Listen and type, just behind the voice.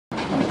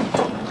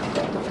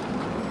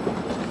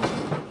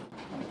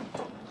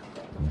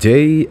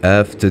Day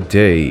after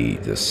day,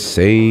 the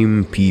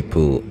same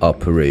people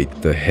operate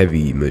the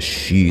heavy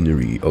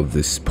machinery of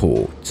this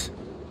port.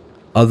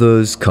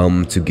 Others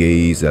come to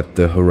gaze at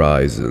the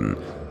horizon,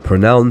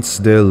 pronounce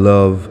their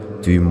love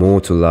to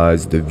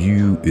immortalize the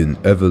view in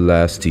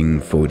everlasting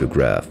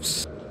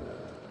photographs.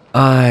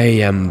 I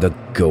am the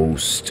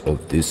ghost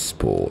of this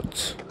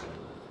port,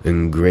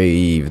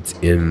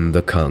 engraved in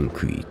the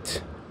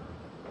concrete,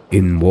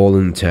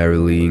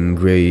 involuntarily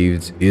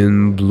engraved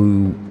in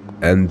blue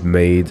and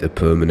made a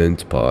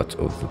permanent part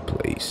of the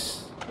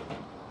place.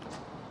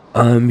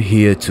 I'm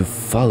here to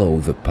follow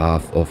the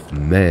path of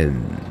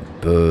men,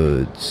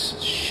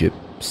 birds,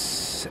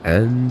 ships,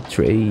 and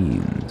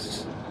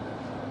trains.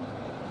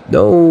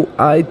 No,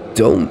 I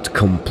don't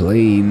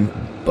complain,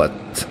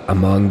 but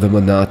among the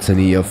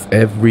monotony of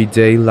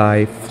everyday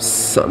life,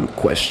 some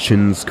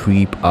questions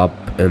creep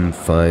up and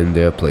find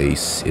their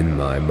place in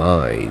my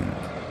mind.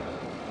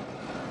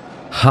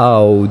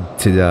 How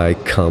did I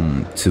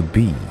come to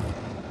be?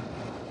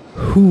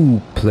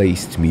 Who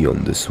placed me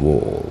on this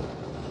wall?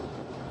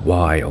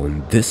 Why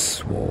on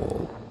this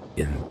wall,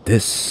 in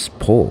this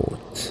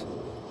port?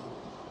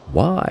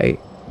 Why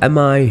am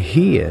I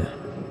here?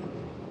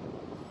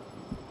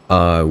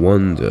 I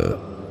wonder,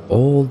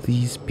 all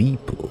these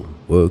people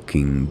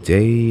working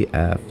day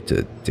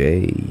after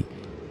day,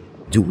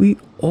 do we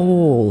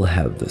all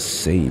have the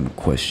same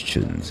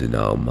questions in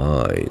our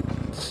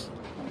minds?